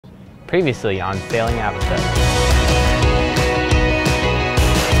Previously on Sailing Avocet.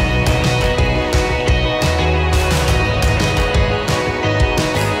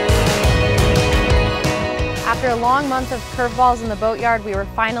 After a long month of curveballs in the boatyard, we were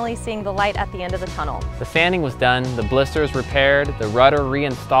finally seeing the light at the end of the tunnel. The sanding was done, the blisters repaired, the rudder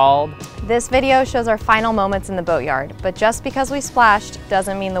reinstalled. This video shows our final moments in the boatyard, but just because we splashed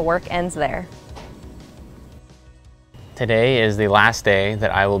doesn't mean the work ends there. Today is the last day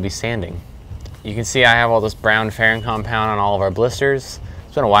that I will be sanding. You can see I have all this brown fairing compound on all of our blisters.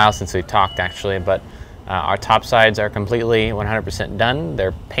 It's been a while since we talked actually, but our top sides are completely 100% done.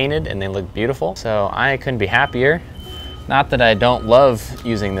 They're painted and they look beautiful. So I couldn't be happier. Not that I don't love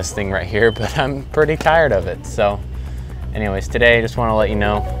using this thing right here, but I'm pretty tired of it. So anyways, today I just want to let you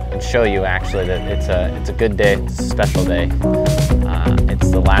know and show you actually that it's a good day, it's a special day. It's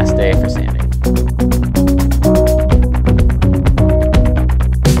the last day for sanding.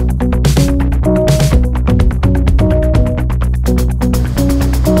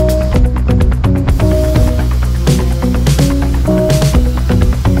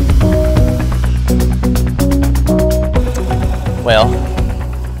 Well,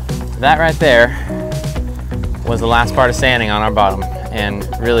 that right there was the last part of sanding on our bottom and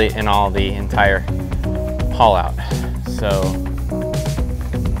really in all the entire haul out. So,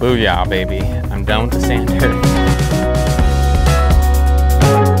 booyah baby, I'm done with the sander.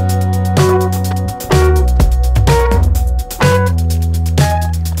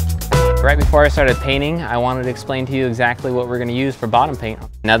 Right before I started painting, I wanted to explain to you exactly what we're going to use for bottom paint.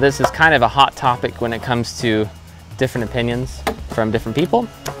 Now this is kind of a hot topic when it comes to different opinions from different people,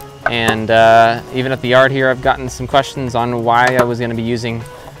 and even at the yard here I've gotten some questions on why I was going to be using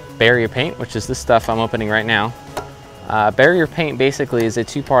barrier paint, which is this stuff I'm opening right now. Barrier paint basically is a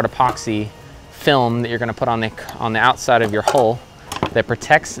two-part epoxy film that you're going to put on the outside of your hull that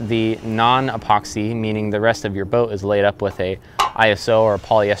protects the non-epoxy, meaning the rest of your boat is laid up with a ISO or a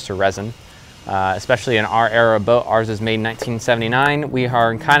polyester resin. Especially in our era of boat, ours is made in 1979, we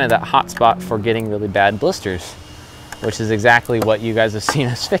are in kind of that hot spot for getting really bad blisters, which is exactly what you guys have seen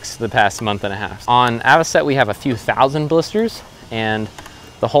us fix the past month and a half. On Avocet, we have a few thousand blisters, and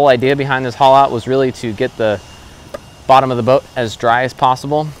the whole idea behind this haul out was really to get the bottom of the boat as dry as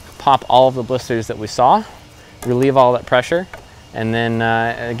possible, pop all of the blisters that we saw, relieve all that pressure, and then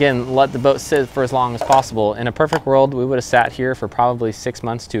again, let the boat sit for as long as possible. In a perfect world, we would have sat here for probably 6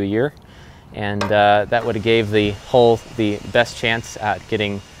 months to a year, and that would have gave the hull the best chance at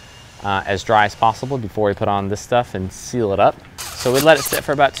getting as dry as possible before we put on this stuff and seal it up. So we let it sit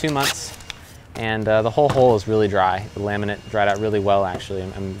for about 2 months, and the whole hull is really dry. The laminate dried out really well actually.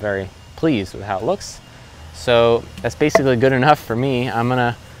 I'm very pleased with how it looks. So that's basically good enough for me. I'm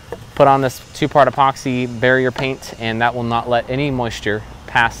gonna put on this two-part epoxy barrier paint, and that will not let any moisture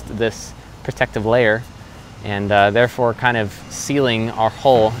past this protective layer, and therefore kind of sealing our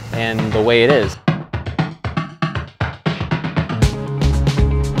hull and the way it is.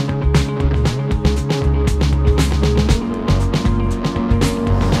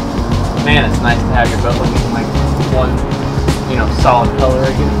 Man, it's nice to have your boat looking like one, solid color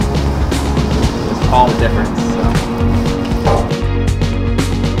again. It's all the difference.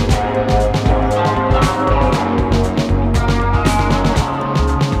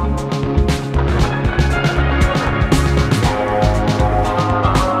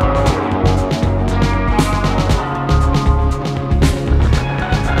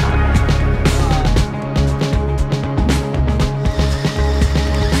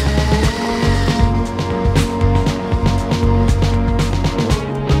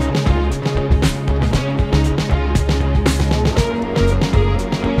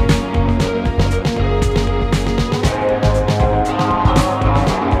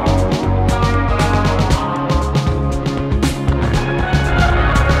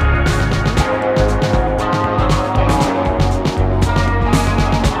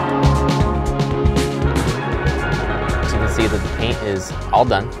 Is all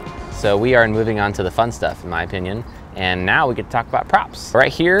done. So we are moving on to the fun stuff in my opinion, and now we get to talk about props.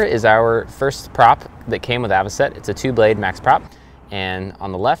 Right here is our first prop that came with Avocet. It's a 2-blade max prop, and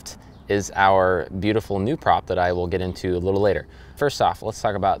on the left is our beautiful new prop that I will get into a little later. First off, let's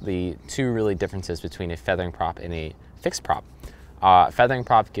talk about the two really differences between a feathering prop and a fixed prop. Feathering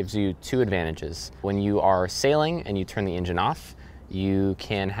prop gives you two advantages. When you are sailing and you turn the engine off, you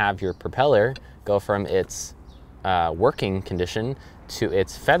can have your propeller go from its working condition to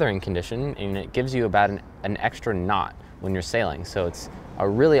its feathering condition, and it gives you about an extra knot when you're sailing. So it's a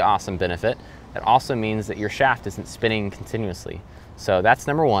really awesome benefit. It also means that your shaft isn't spinning continuously. So that's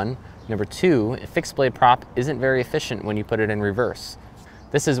number one. Number two, a fixed blade prop isn't very efficient when you put it in reverse.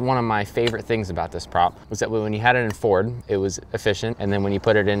 This is one of my favorite things about this prop, was that when you had it in forward, it was efficient, and then when you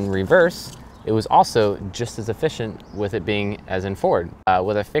put it in reverse, it was also just as efficient with it being as in forward.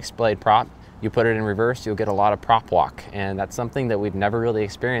 With a fixed blade prop, you put it in reverse, you'll get a lot of prop walk, and that's something that we've never really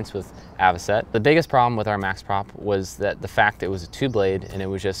experienced with Avocet. The biggest problem with our max prop was that the fact it was a 2-blade and it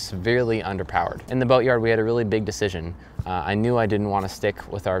was just severely underpowered. In the boatyard, we had a really big decision. I knew I didn't want to stick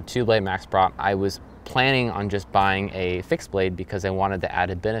with our 2-blade max prop. I was planning on just buying a fixed blade because I wanted the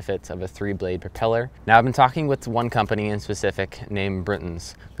added benefits of a 3-blade propeller. Now, I've been talking with one company in specific named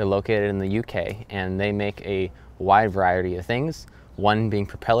Britain's. They're located in the UK, and they make a wide variety of things. 1 being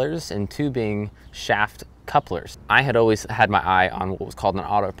propellers and 2 being shaft couplers. I had always had my eye on what was called an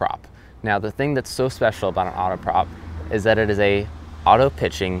auto prop. Now, the thing that's so special about an auto prop is that it is a auto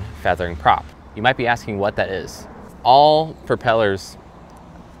pitching feathering prop. You might be asking what that is. All propellers,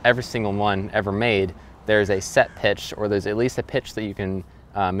 every single one ever made, there's a set pitch, or there's at least a pitch that you can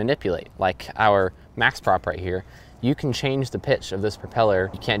manipulate. Like our max prop right here, you can change the pitch of this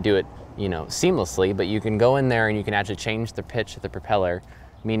propeller. You can't do it, you know, seamlessly, but you can go in there and you can actually change the pitch of the propeller,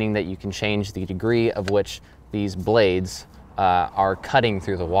 meaning that you can change the degree of which these blades are cutting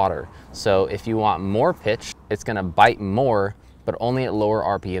through the water. So if you want more pitch, it's gonna bite more, but only at lower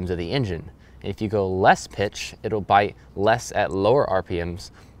RPMs of the engine. If you go less pitch, it'll bite less at lower RPMs,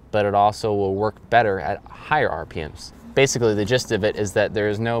 but it also will work better at higher RPMs. Basically, the gist of it is that there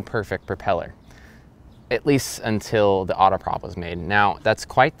is no perfect propeller, at least until the auto prop was made. Now, that's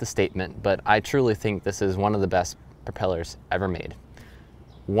quite the statement, but I truly think this is one of the best propellers ever made.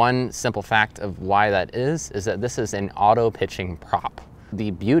 One simple fact of why that is that this is an auto pitching prop. The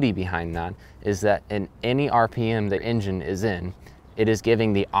beauty behind that is that in any RPM the engine is in, it is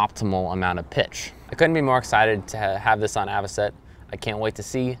giving the optimal amount of pitch. I couldn't be more excited to have this on Avocet. I can't wait to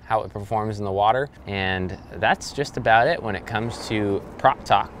see how it performs in the water. And that's just about it when it comes to prop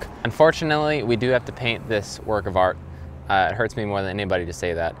talk. Unfortunately, we do have to paint this work of art. It hurts me more than anybody to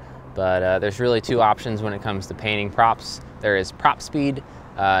say that. But there's really 2 options when it comes to painting props. There is Prop Speed.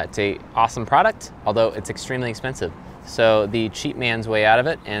 It's an awesome product, although it's extremely expensive. So the cheap man's way out of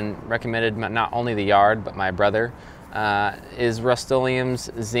it, and recommended not only the yard, but my brother, is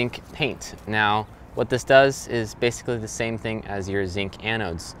Rust-Oleum's zinc paint. Now, what this does is basically the same thing as your zinc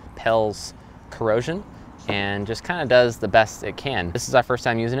anodes. Pells corrosion and just kind of does the best it can. This is our first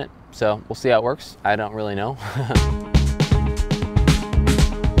time using it, so we'll see how it works. I don't really know.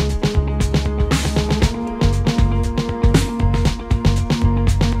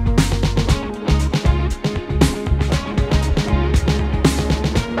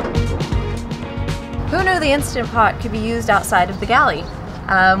 Who knew the Instant Pot could be used outside of the galley?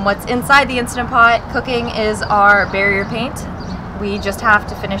 What's inside the Instant Pot cooking is our barrier paint. We just have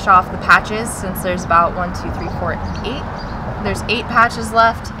to finish off the patches since there's about 1, 2, 3, 4, 8. There's 8 patches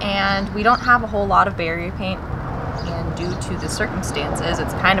left, and we don't have a whole lot of barrier paint, and due to the circumstances,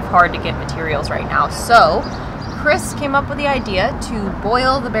 it's kind of hard to get materials right now. So Chris came up with the idea to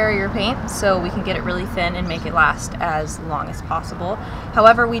boil the barrier paint so we can get it really thin and make it last as long as possible.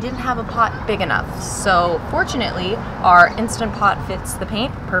 However, we didn't have a pot big enough, so fortunately our Instant Pot fits the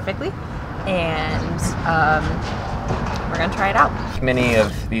paint perfectly, and we're gonna try it out. Many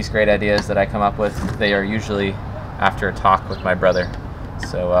of these great ideas that I come up with, they are usually after a talk with my brother,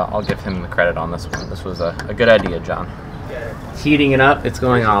 so I'll give him the credit on this one. This was a good idea, John. Heating it up, it's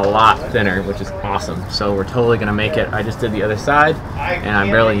going on a lot thinner, which is awesome. So we're totally gonna make it. I just did the other side and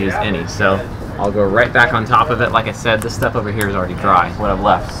I barely used any. So I'll go right back on top of it. Like I said, this stuff over here is already dry, what I've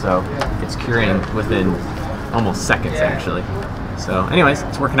left. So it's curing within almost seconds actually. So anyways,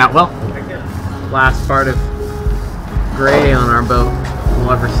 it's working out well. Last part of gray on our boat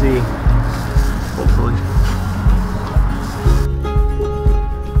we'll ever see, hopefully.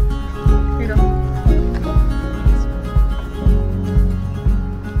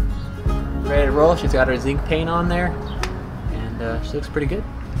 Ready to roll. She's got her zinc paint on there, and she looks pretty good.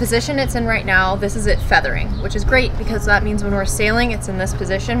 Position it's in right now, this is it feathering, which is great because that means when we're sailing it's in this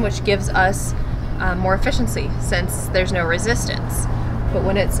position, which gives us more efficiency since there's no resistance. But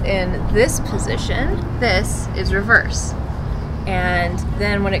when it's in this position, this is reverse. And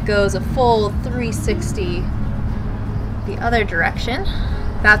then when it goes a full 360 the other direction,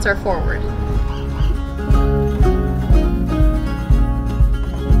 that's our forward.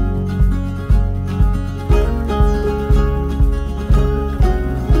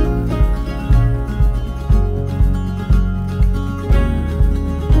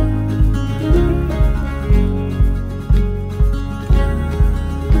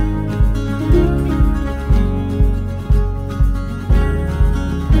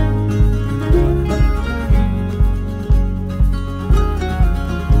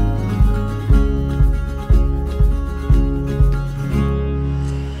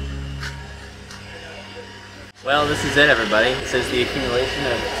 Well, this is it, everybody. This is the accumulation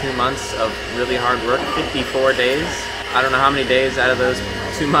of 2 months of really hard work, 54 days. I don't know how many days out of those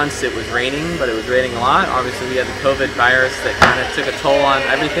 2 months it was raining, but it was raining a lot. Obviously, we had the COVID virus that kind of took a toll on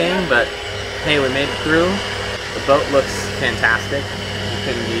everything, but hey, we made it through. The boat looks fantastic. You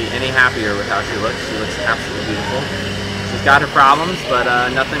couldn't be any happier with how she looks. She looks absolutely beautiful. She's got her problems, but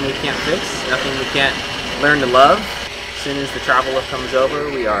nothing we can't fix, nothing we can't learn to love. As soon as the travel lift comes over,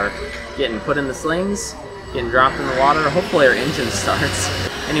 we are getting put in the slings, getting dropped in the water. Hopefully our engine starts.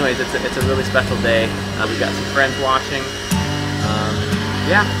 Anyways, it's a really special day. We've got some friends watching.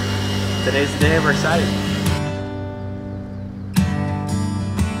 Yeah, today's the day. We're excited.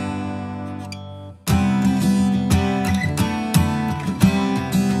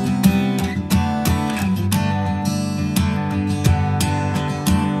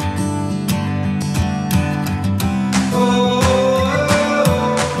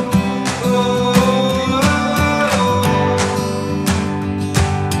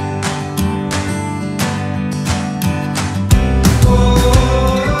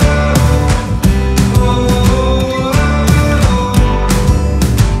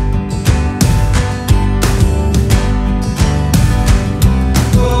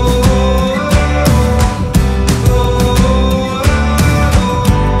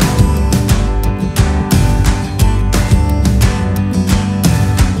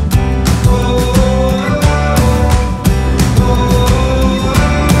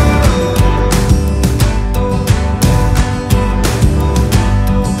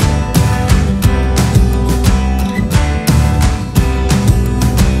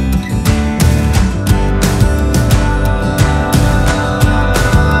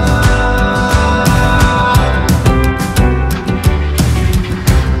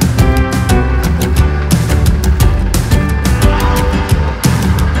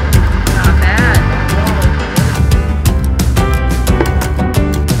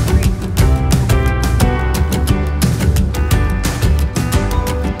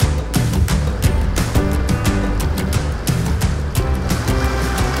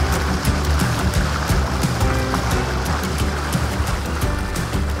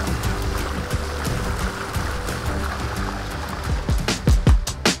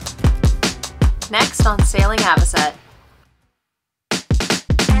 Next on Sailing Avocet.